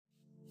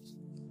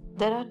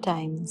There are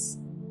times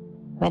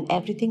when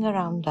everything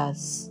around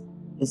us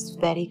is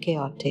very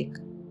chaotic.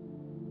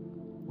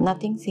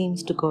 Nothing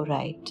seems to go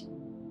right.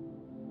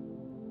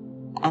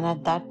 And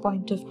at that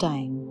point of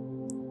time,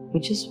 we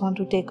just want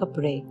to take a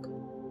break.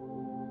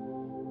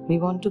 We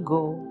want to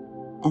go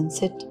and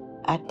sit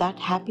at that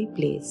happy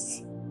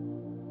place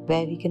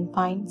where we can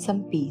find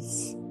some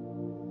peace.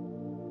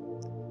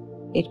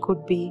 It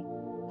could be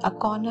a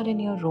corner in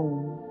your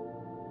room,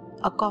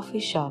 a coffee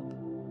shop,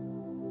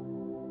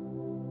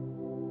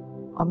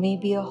 or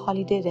maybe a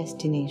holiday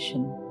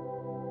destination,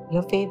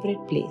 your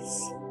favorite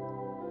place.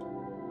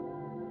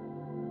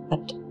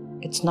 But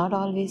it's not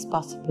always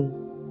possible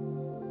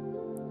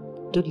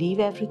to leave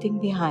everything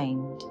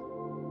behind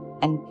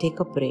and take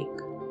a break.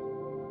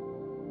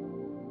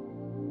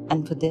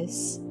 And for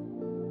this,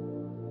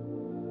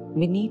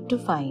 we need to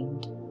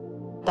find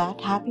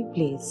that happy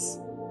place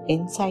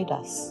inside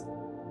us,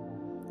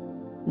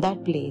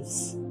 that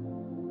place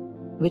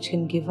which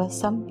can give us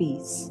some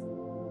peace,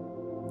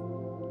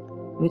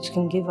 which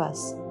can give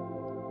us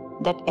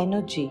that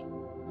energy,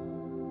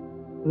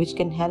 which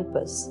can help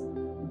us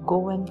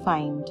go and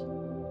find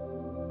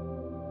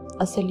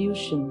a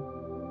solution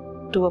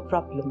to a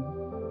problem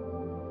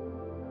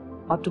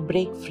or to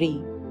break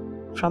free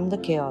from the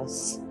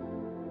chaos.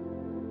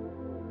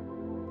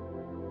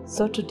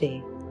 So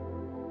today,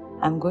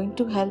 I'm going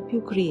to help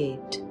you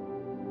create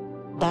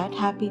that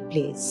happy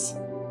place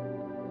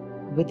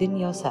within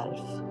yourself.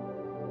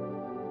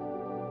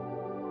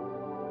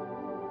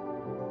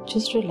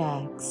 Just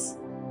relax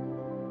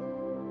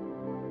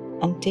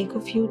and take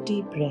a few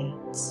deep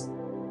breaths.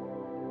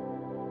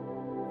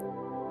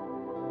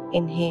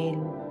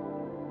 Inhale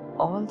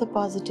all the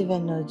positive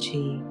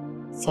energy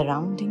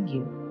surrounding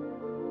you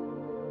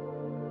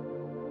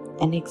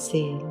and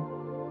exhale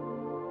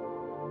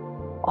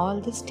all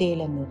the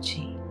stale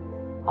energy,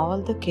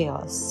 all the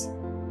chaos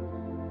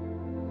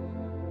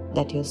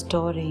that you're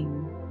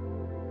storing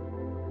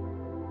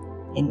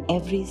in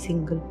every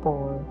single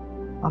pore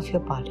of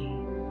your body.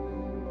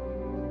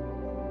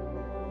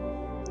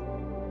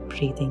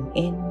 Breathing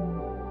in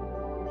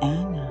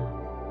and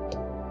out.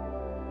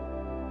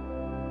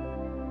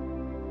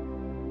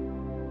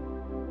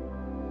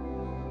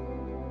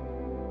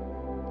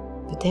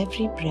 With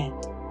every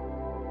breath,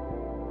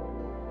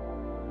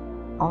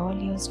 all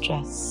your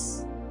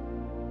stress,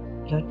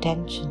 your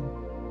tension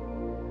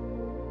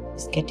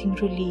is getting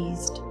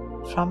released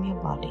from your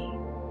body.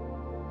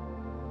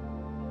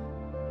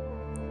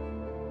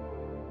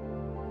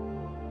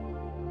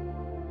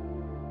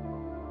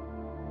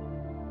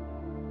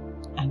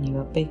 And you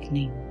are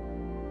beginning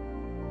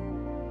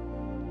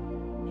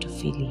to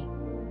feel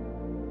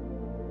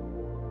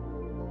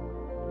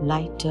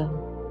lighter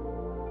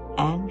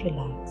and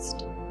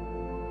relaxed.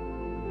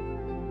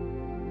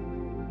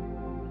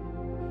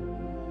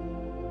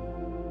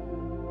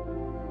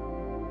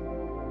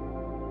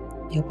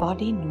 Your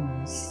body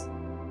knows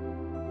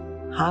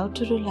how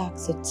to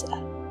relax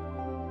itself.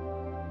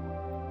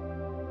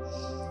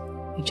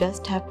 You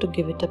just have to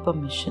give it a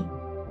permission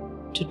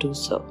to do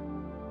so.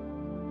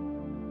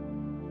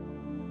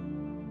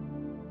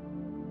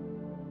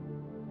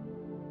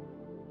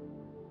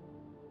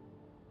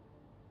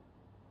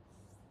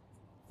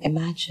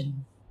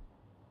 Imagine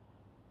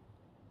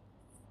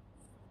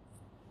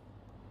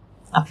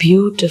a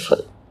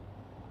beautiful,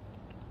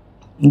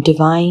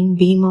 divine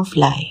beam of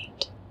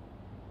light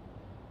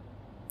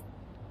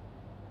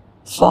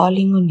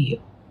falling on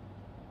you.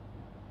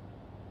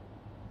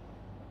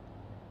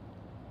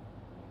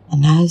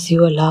 And as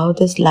you allow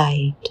this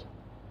light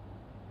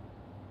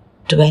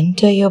to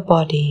enter your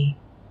body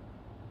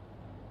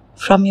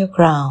from your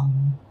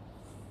crown,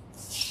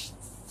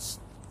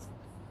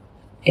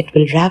 it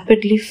will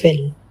rapidly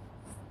fill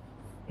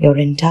your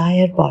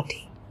entire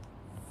body.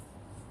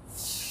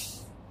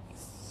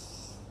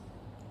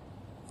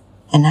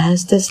 And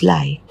as this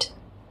light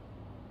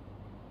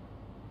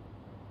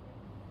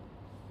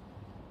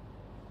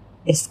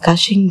is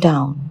gushing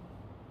down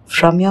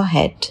from your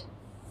head,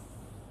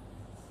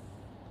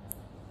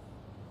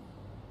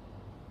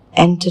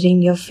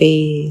 entering your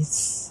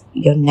face,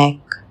 your neck,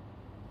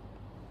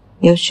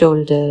 your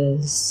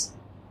shoulders,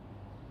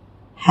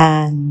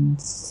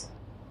 hands,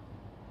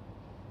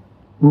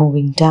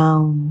 moving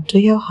down to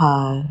your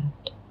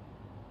heart,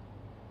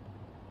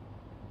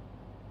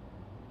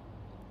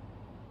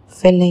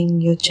 filling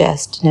your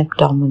chest and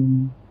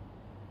abdomen,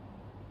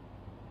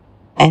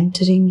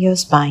 entering your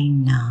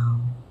spine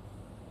now,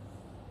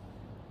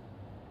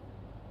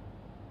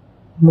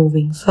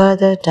 moving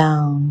further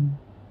down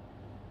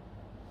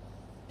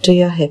to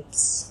your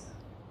hips,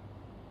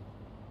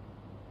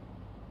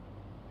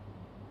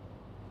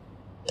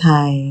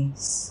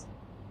 thighs,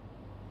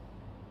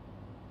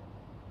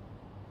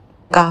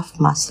 calf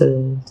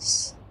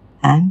muscles,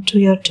 and to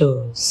your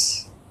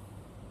toes.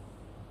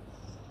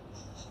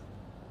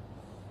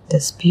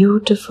 This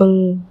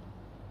beautiful,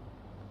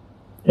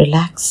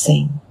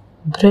 relaxing,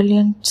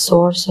 brilliant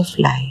source of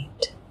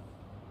light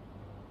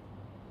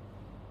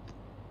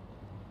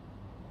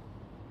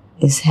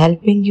is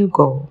helping you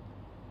go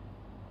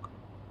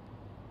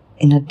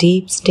in a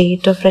deep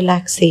state of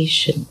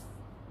relaxation.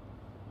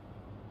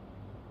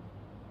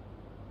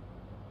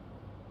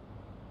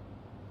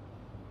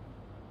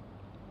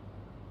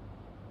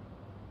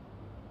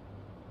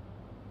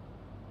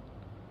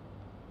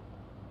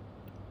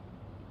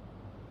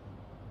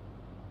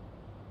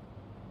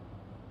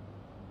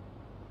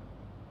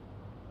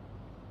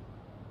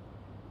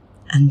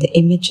 And the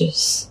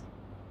images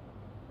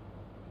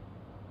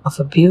of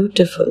a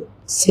beautiful,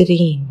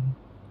 serene,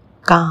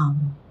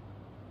 calm,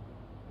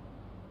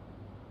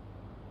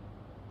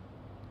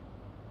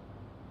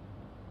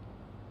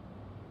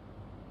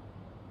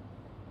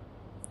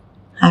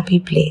 happy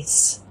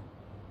place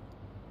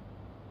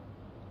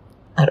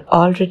are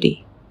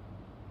already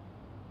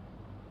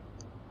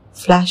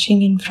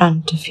flashing in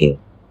front of you.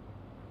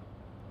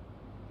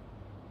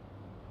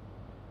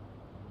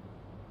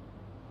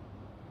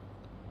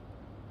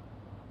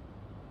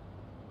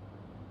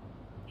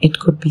 It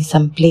could be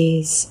some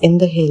place in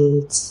the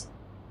hills,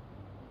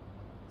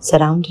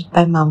 surrounded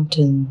by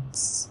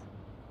mountains.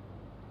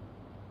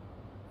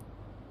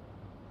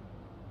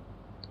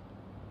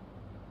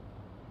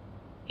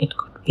 It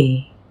could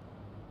be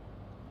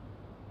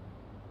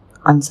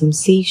on some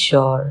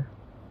seashore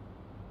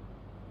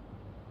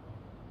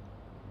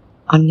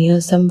or near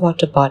some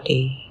water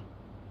body.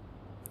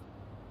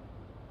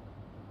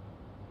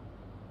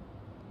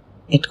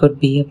 It could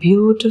be a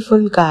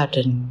beautiful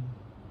garden.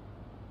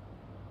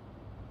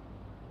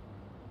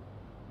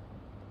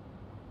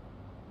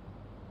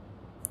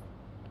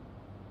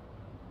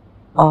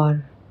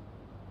 Or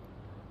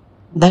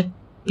that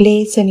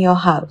place in your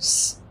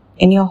house,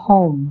 in your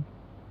home,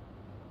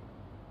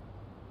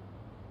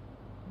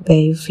 where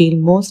you feel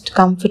most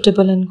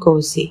comfortable and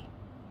cozy.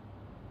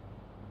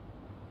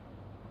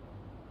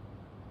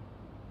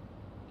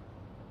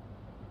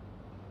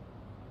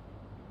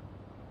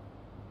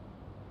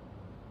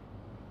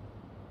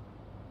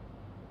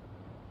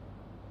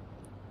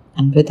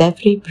 And with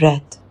every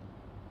breath,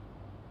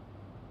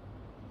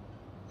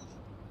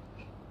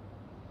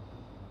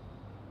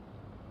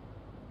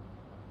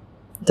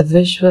 the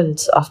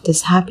visuals of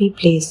this happy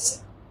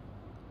place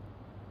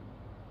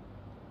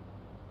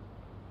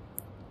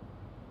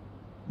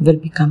will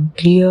become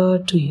clear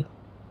to you.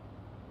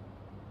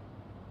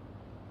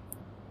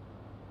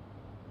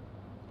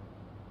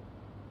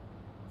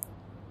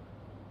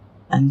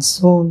 And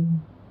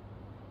soon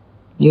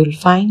you'll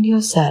find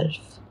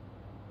yourself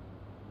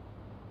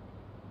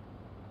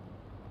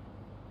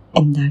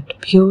in that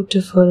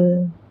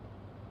beautiful,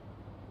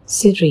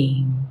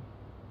 serene,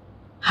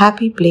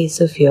 happy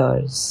place of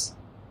yours.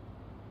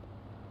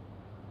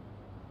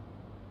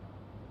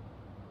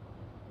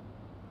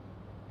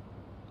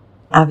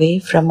 Away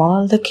from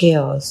all the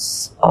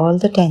chaos, all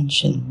the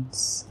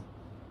tensions.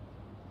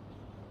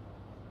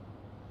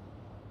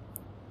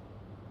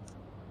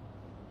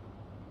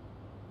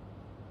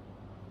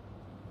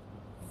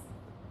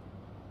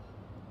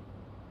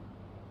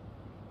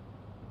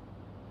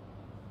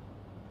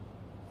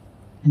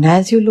 And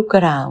as you look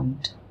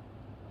around,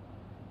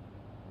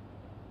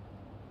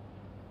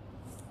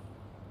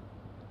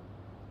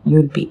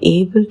 you'll be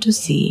able to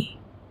see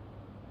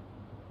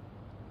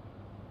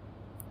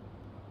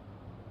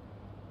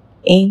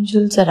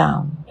angels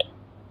around.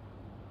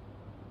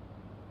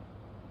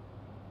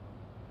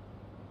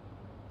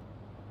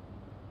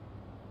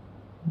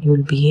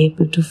 You'll be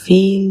able to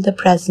feel the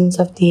presence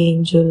of the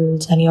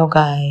angels and your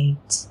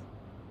guides.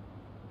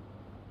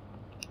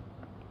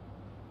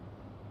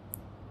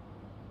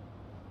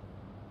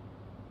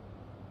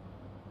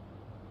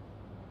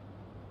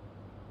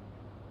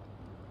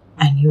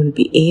 And you'll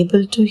be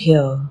able to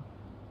hear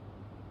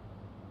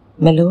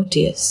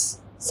melodious,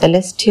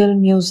 celestial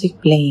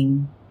music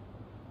playing.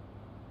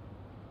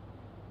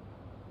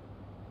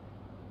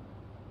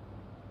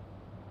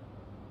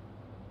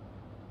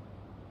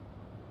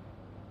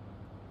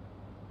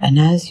 And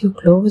as you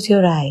close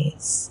your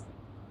eyes,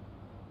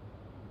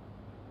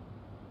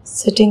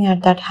 sitting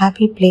at that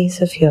happy place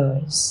of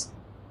yours,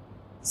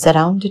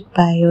 surrounded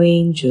by your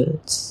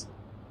angels,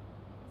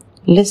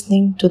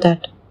 listening to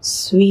that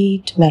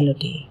sweet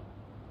melody,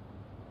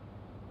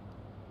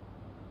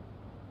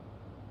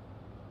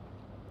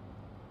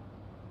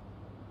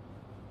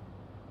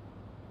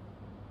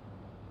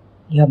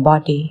 your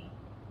body,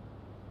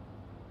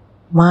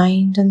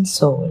 mind and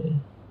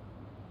soul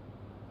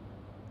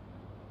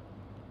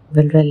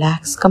will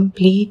relax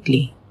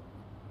completely.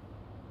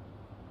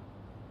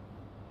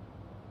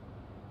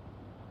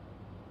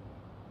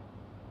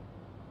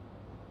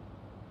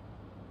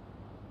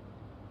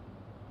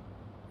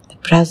 The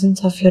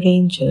presence of your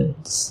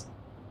angels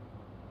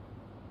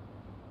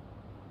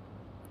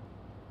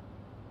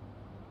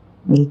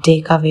will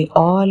take away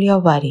all your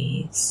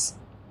worries.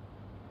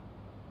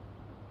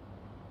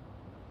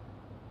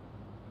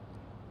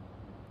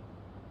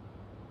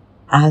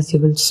 As you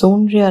will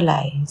soon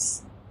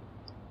realize,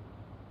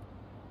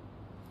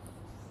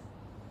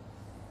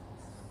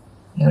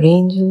 your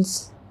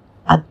angels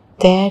are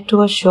there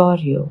to assure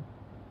you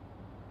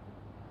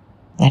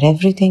that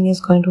everything is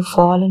going to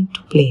fall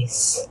into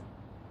place.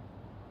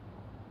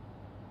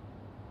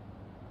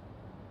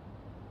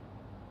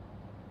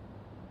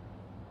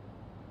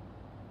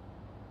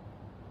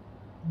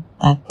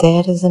 that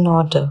there is an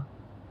order,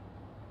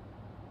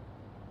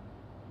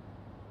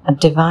 a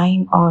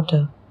divine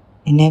order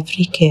in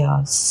every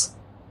chaos.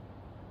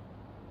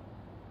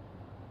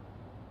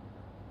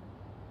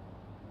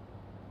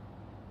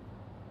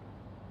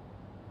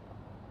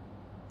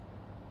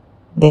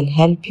 They'll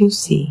help you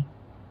see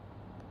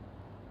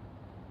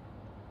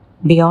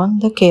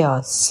beyond the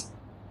chaos.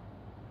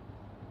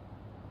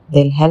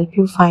 They'll help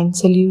you find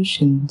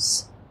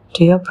solutions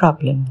to your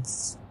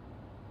problems.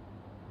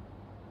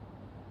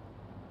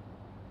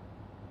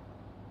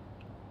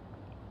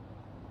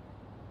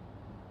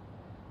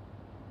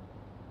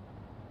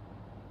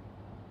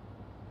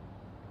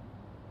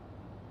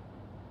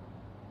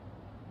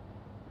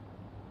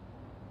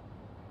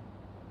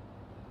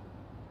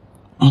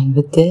 And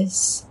with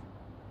this,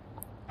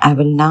 I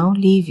will now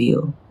leave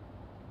you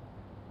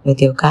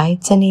with your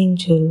guides and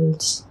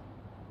angels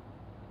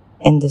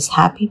in this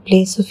happy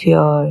place of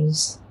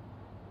yours,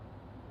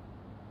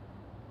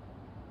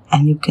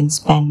 and you can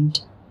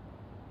spend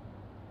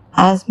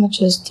as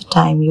much as the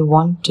time you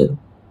want to.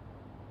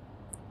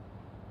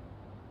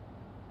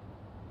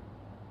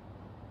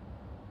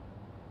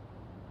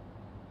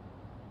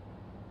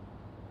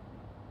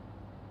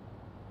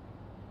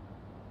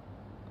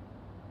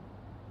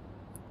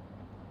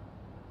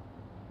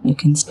 You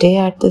can stay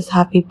at this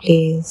happy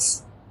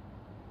place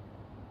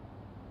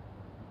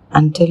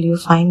until you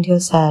find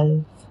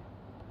yourself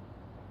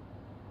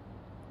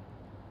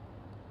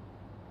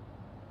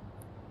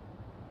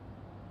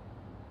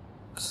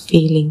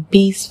feeling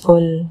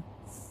peaceful,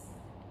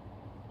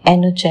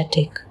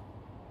 energetic,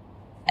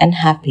 and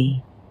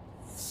happy.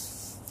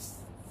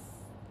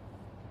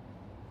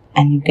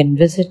 And you can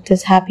visit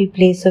this happy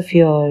place of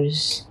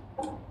yours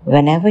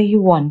whenever you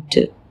want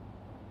to.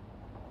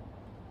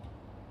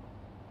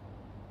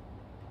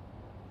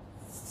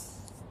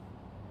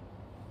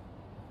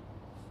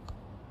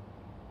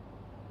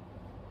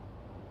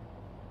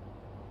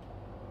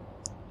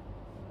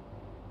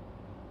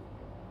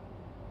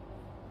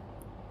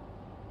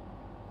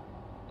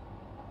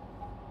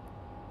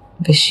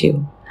 Wish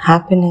you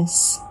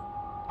happiness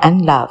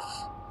and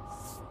love.